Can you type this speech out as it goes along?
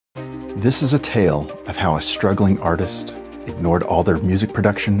This is a tale of how a struggling artist ignored all their music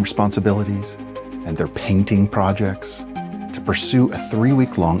production responsibilities and their painting projects to pursue a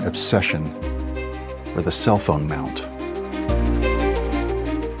 3-week-long obsession with a cell phone mount.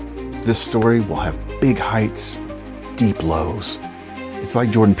 This story will have big heights, deep lows. It's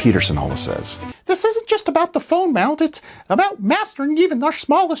like Jordan Peterson always says, "This isn't just about the phone mount, it's about mastering even our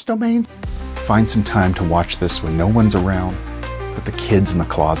smallest domains." Find some time to watch this when no one's around. Put the kids in the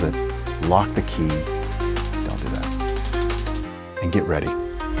closet, lock the key, don't do that, and get ready.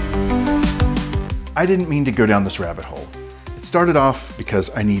 I didn't mean to go down this rabbit hole. It started off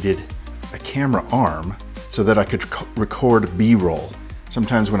because I needed a camera arm so that I could record B-roll.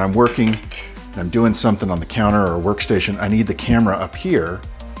 Sometimes when I'm working and I'm doing something on the counter or workstation, I need the camera up here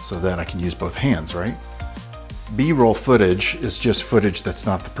so that I can use both hands, right? B-roll footage is just footage that's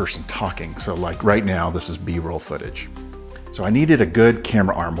not the person talking. So like right now, this is B-roll footage. So I needed a good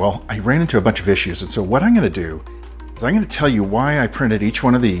camera arm. Well, I ran into a bunch of issues. And so what I'm gonna do is I'm gonna tell you why I printed each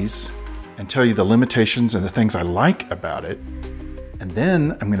one of these and tell you the limitations and the things I like about it. And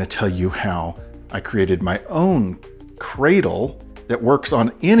then I'm gonna tell you how I created my own Cradle that works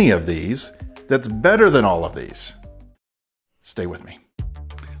on any of these that's better than all of these. Stay with me.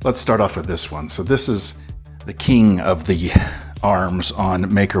 Let's start off with this one. So this is the king of the arms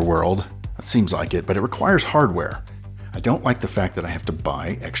on Maker World. It seems like it, but it requires hardware. I don't like the fact that I have to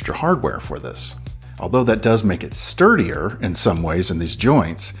buy extra hardware for this. Although that does make it sturdier in some ways in these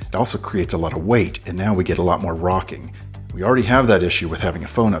joints, it also creates a lot of weight, and now we get a lot more rocking. We already have that issue with having a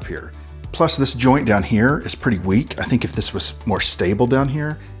phone up here. Plus this joint down here is pretty weak. I think if this was more stable down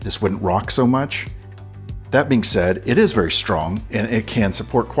here, this wouldn't rock so much. That being said, it is very strong and it can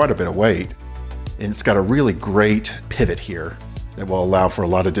support quite a bit of weight. And it's got a really great pivot here that will allow for a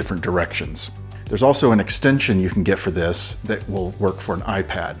lot of different directions. There's also an extension you can get for this that will work for an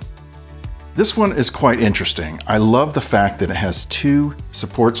iPad. This one is quite interesting. I love the fact that it has 2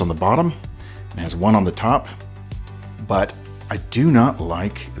 supports on the bottom and has 1 on the top, but I do not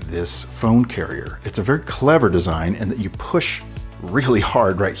like this phone carrier. It's a very clever design in that you push really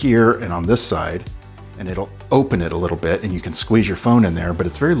hard right here and on this side, and it'll open it a little bit and you can squeeze your phone in there, but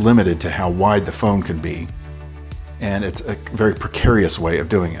it's very limited to how wide the phone can be. And it's a very precarious way of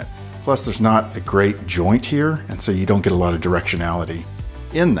doing it. Plus there's not a great joint here, and so you don't get a lot of directionality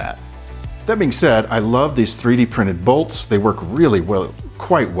in that. That being said, I love these 3D printed bolts. They work really well,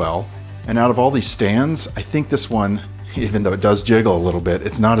 quite well. And out of all these stands, I think this one, even though it does jiggle a little bit,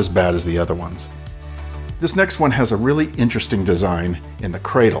 it's not as bad as the other ones. This next one has a really interesting design in the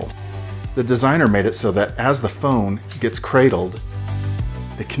cradle. The designer made it so that as the phone gets cradled,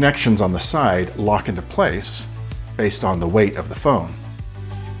 the connections on the side lock into place based on the weight of the phone.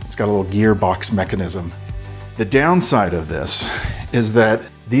 It's got a little gearbox mechanism. The downside of this is that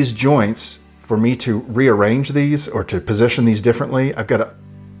these joints, for me to rearrange these or to position these differently, I've got to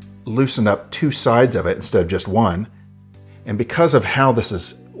loosen up 2 sides of it instead of just one. And because of how this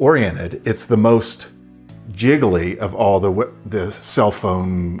is oriented, it's the most jiggly of all the cell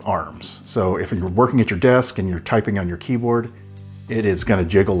phone arms. So if you're working at your desk and you're typing on your keyboard, it is going to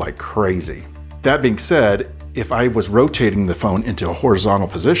jiggle like crazy. That being said, if I was rotating the phone into a horizontal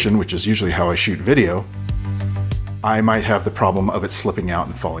position, which is usually how I shoot video, I might have the problem of it slipping out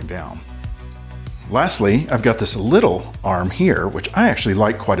and falling down. Lastly, I've got this little arm here, which I actually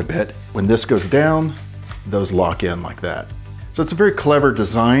like quite a bit. When this goes down, those lock in like that. So it's a very clever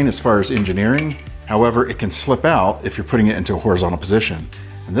design as far as engineering. However, it can slip out if you're putting it into a horizontal position.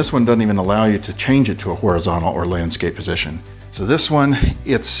 And this one doesn't even allow you to change it to a horizontal or landscape position. So this one,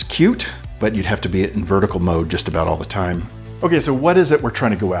 it's cute, but you'd have to be in vertical mode just about all the time. Okay, so what is it we're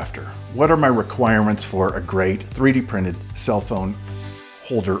trying to go after? What are my requirements for a great 3D printed cell phone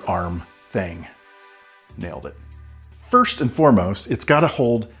holder arm thing? Nailed it. First and foremost, it's got to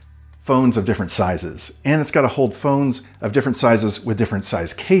hold phones of different sizes, and it's got to hold phones of different sizes with different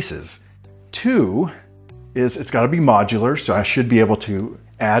size cases. 2 is it's got to be modular, so I should be able to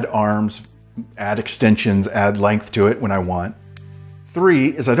add arms, add extensions, add length to it when I want. 3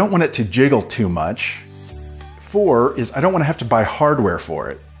 is I don't want it to jiggle too much. 4 is I don't want to have to buy hardware for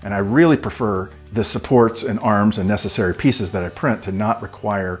it. And I really prefer the supports and arms and necessary pieces that I print to not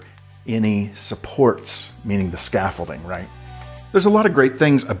require any supports, meaning the scaffolding, right? There's a lot of great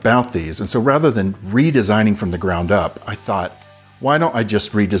things about these. And so rather than redesigning from the ground up, I thought, why don't I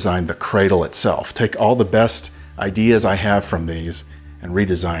just redesign the cradle itself? Take all the best ideas I have from these and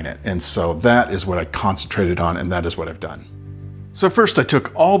redesign it. And so that is what I concentrated on, and that is what I've done. So first I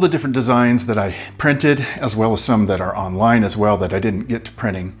took all the different designs that I printed, as well as some that are online as well that I didn't get to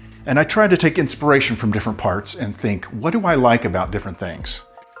printing. And I tried to take inspiration from different parts and think, what do I like about different things?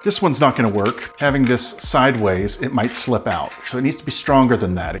 This one's not gonna work. Having this sideways, it might slip out. So it needs to be stronger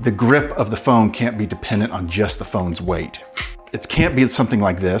than that. The grip of the phone can't be dependent on just the phone's weight. It can't be something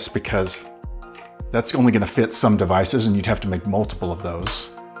like this because that's only gonna fit some devices and you'd have to make multiple of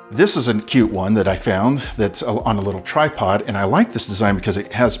those. This is a cute one that I found that's on a little tripod, and I like this design because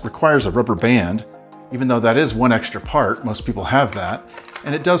it requires a rubber band, even though that is one extra part. Most people have that.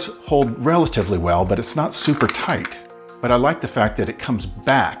 And it does hold relatively well, but it's not super tight. But I like the fact that it comes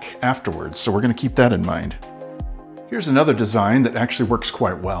back afterwards, so we're gonna keep that in mind. Here's another design that actually works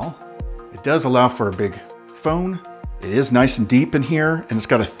quite well. It does allow for a big phone. It is nice and deep in here, and it's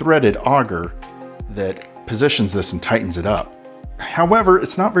got a threaded auger that positions this and tightens it up. However,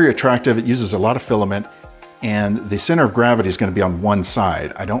 it's not very attractive. It uses a lot of filament, and the center of gravity is going to be on one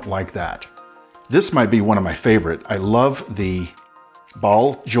side. I don't like that. This might be one of my favorite. I love the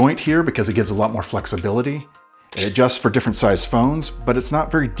ball joint here because it gives a lot more flexibility. It adjusts for different size phones, but it's not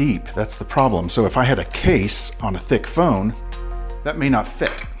very deep. That's the problem. So if I had a case on a thick phone, that may not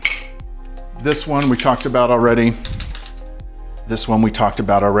fit. This one we talked about already. This one we talked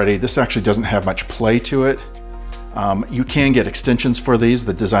about already. This actually doesn't have much play to it. You can get extensions for these.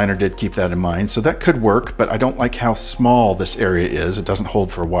 The designer did keep that in mind, so that could work, but I don't like how small this area is. It doesn't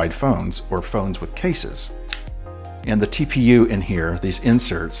hold for wide phones or phones with cases. And the TPU in here, these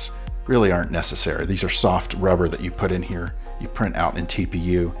inserts, really aren't necessary. These are soft rubber that you put in here. You print out in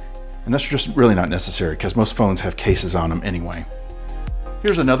TPU, and that's just really not necessary because most phones have cases on them anyway.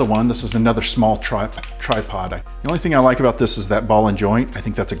 Here's another one. This is another small tripod. The only thing I like about this is that ball and joint. I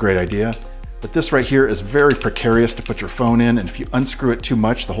think that's a great idea. But this right here is very precarious to put your phone in, and if you unscrew it too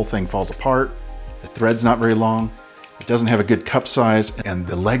much, the whole thing falls apart. The thread's not very long. It doesn't have a good cup size, and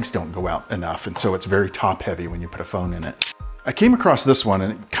the legs don't go out enough, and so it's very top heavy when you put a phone in it. I came across this one,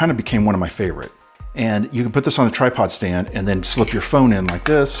 and it kind of became one of my favorite. And you can put this on a tripod stand and then slip your phone in like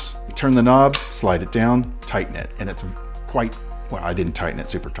this. You turn the knob, slide it down, tighten it, and it's quite, well, I didn't tighten it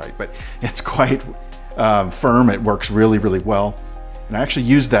super tight, but it's quite firm. It works really, really well. And I actually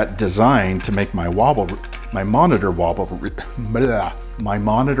used that design to make my monitor wobble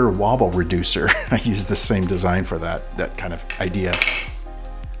reducer. I used the same design for that kind of idea.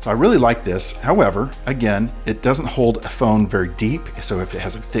 So I really like this. However, again, it doesn't hold a phone very deep. So if it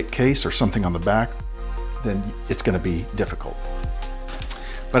has a thick case or something on the back, then it's going to be difficult.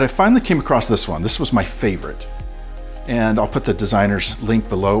 But I finally came across this one. This was my favorite. And I'll put the designer's link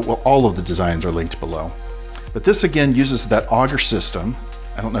below. Well, all of the designs are linked below. But this again uses that auger system.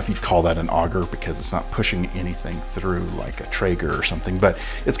 I don't know if you'd call that an auger because it's not pushing anything through like a Traeger or something, but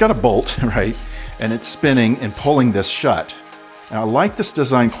it's got a bolt, right? And it's spinning and pulling this shut. And I like this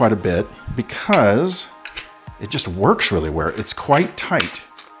design quite a bit because it just works really well. It's quite tight.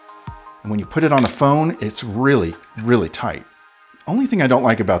 And when you put it on a phone, it's really, really tight. Only thing I don't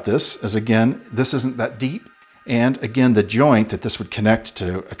like about this is, again, this isn't that deep. And again, the joint that this would connect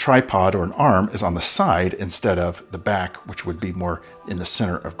to a tripod or an arm is on the side instead of the back, which would be more in the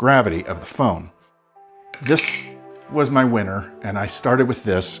center of gravity of the phone. This was my winner, and I started with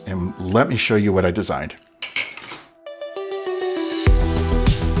this, and let me show you what I designed.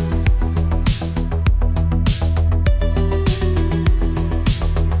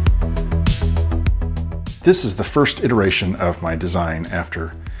 This is the first iteration of my design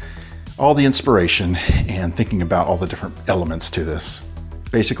after all the inspiration and thinking about all the different elements to this.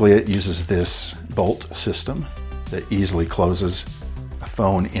 Basically, it uses this bolt system that easily closes a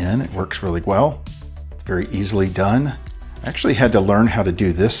phone in. It works really well. It's very easily done. I actually had to learn how to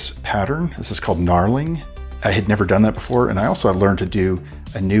do this pattern. This is called knarling. I had never done that before, and I also learned to do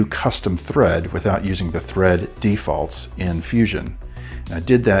a new custom thread without using the thread defaults in Fusion. And I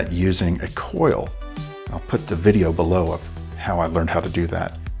did that using a coil. I'll put the video below of how I learned how to do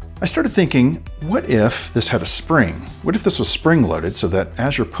that. I started thinking, what if this had a spring? What if this was spring-loaded so that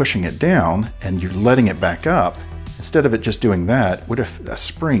as you're pushing it down and you're letting it back up, instead of it just doing that, what if a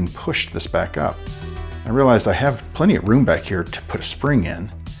spring pushed this back up? I realized I have plenty of room back here to put a spring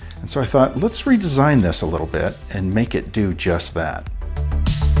in, and so I thought, let's redesign this a little bit and make it do just that.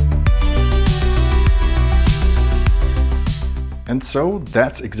 And so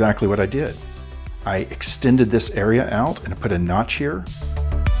that's exactly what I did. I extended this area out and I put a notch here.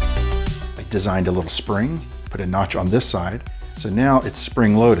 Designed a little spring, put a notch on this side. So now it's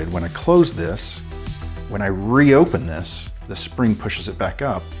spring loaded. When I close this, when I reopen this, the spring pushes it back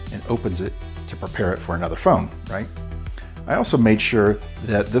up and opens it to prepare it for another phone, right? I also made sure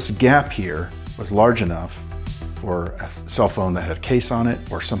that this gap here was large enough for a cell phone that had a case on it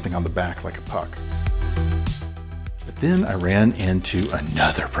or something on the back like a puck. But then I ran into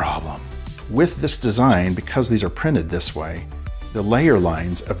another problem. With this design, because these are printed this way, the layer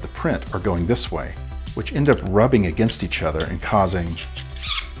lines of the print are going this way, which end up rubbing against each other and causing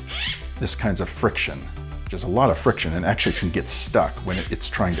this kinds of friction, which is a lot of friction and actually can get stuck when it's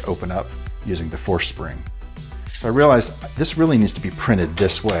trying to open up using the force spring. So I realized this really needs to be printed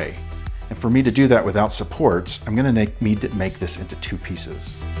this way. And for me to do that without supports, I'm going to need to make this into 2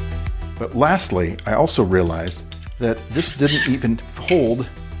 pieces. But lastly, I also realized that this didn't even hold,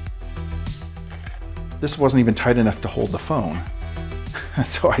 this wasn't even tight enough to hold the phone.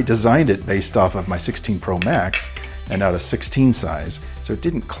 So I designed it based off of my 16 Pro Max and out of 16 size, so it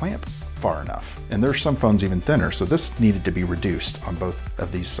didn't clamp far enough. And there's some phones even thinner, so this needed to be reduced on both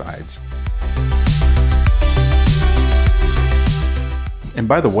of these sides. And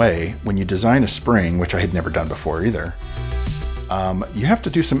by the way, when you design a spring, which I had never done before either, you have to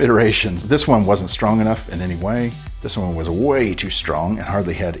do some iterations. This one wasn't strong enough in any way. This one was way too strong and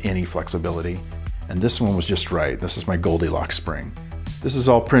hardly had any flexibility. And this one was just right. This is my Goldilocks spring. This is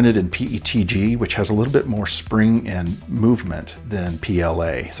all printed in PETG, which has a little bit more spring and movement than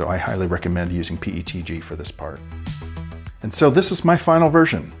PLA. So I highly recommend using PETG for this part. And so this is my final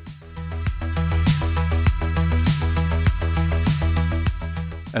version.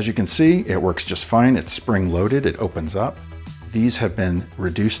 As you can see, it works just fine. It's spring loaded, it opens up. These have been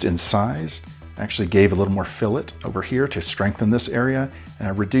reduced in size. I actually gave a little more fillet over here to strengthen this area, and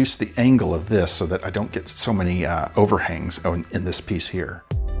I reduced the angle of this so that I don't get so many overhangs in this piece here.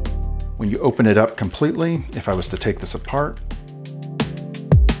 When you open it up completely, if I was to take this apart,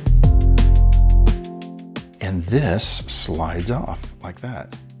 and this slides off like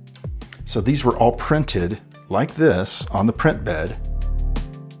that. So these were all printed like this on the print bed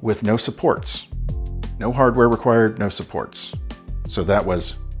with no supports. No hardware required, no supports. So that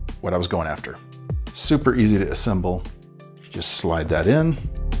was what I was going after. Super easy to assemble. Just slide that in,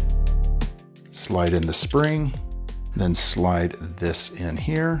 slide in the spring, then slide this in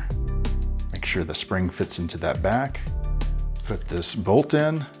here. Make sure the spring fits into that back. Put this bolt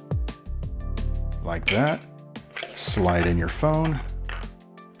in like that. Slide in your phone.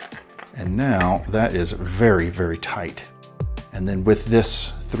 And now that is very, very tight. And then with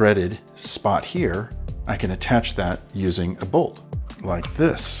this threaded spot here, I can attach that using a bolt like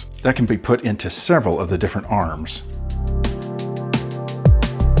this. That can be put into several of the different arms.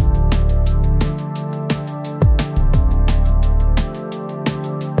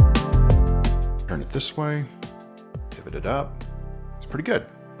 Turn it this way, pivot it up. It's pretty good.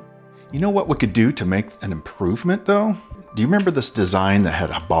 You know what we could do to make an improvement though? Do you remember this design that had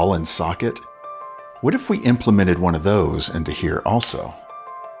a ball and socket? What if we implemented one of those into here also?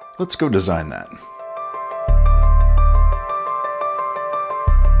 Let's go design that.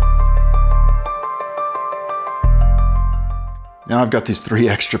 Now I've got these 3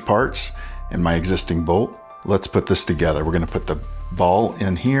 extra parts in my existing bolt. Let's put this together. We're going to put the ball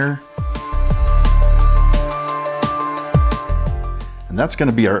in here. And that's going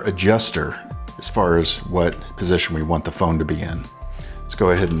to be our adjuster as far as what position we want the phone to be in. Let's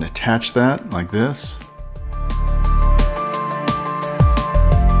go ahead and attach that like this.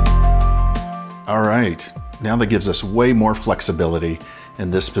 All right, now that gives us way more flexibility in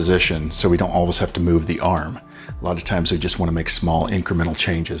this position so we don't always have to move the arm. A lot of times we just want to make small incremental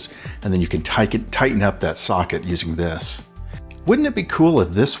changes, and then you can tighten up that socket using this. Wouldn't it be cool if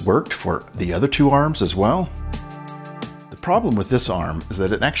this worked for the other 2 arms as well? The problem with this arm is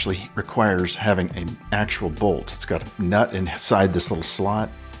that it actually requires having an actual bolt. It's got a nut inside this little slot.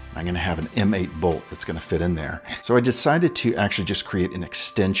 I'm going to have an M8 bolt that's going to fit in there. So I decided to actually just create an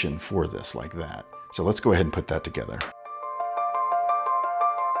extension for this like that. So let's go ahead and put that together.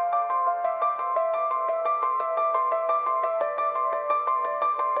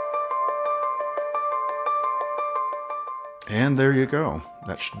 And there you go.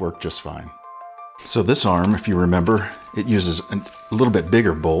 That should work just fine. So this arm, if you remember, it uses a little bit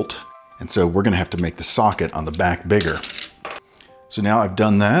bigger bolt. And so we're going to have to make the socket on the back bigger. So now I've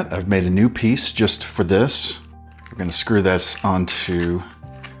done that. I've made a new piece just for this. We're going to screw this onto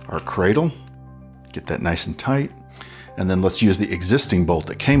our cradle. Get that nice and tight. And then let's use the existing bolt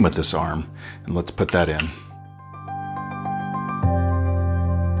that came with this arm and let's put that in.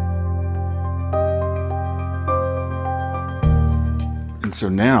 And so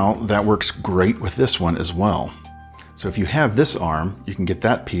now that works great with this one as well. So if you have this arm, you can get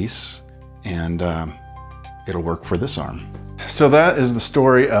that piece and it'll work for this arm. So that is the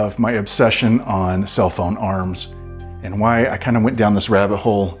story of my obsession on cell phone arms and why I kind of went down this rabbit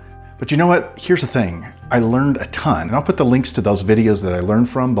hole. But you know what? Here's the thing. I learned a ton, and I'll put the links to those videos that I learned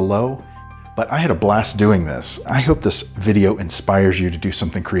from below. But I had a blast doing this. I hope this video inspires you to do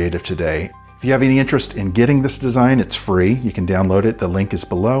something creative today. If you have any interest in getting this design, it's free. You can download it. The link is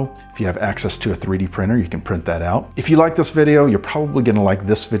below. If you have access to a 3D printer, you can print that out. If you like this video, you're probably gonna like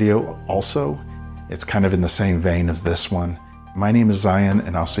this video also. It's kind of in the same vein as this one. My name is Zion,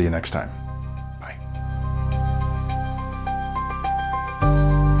 and I'll see you next time.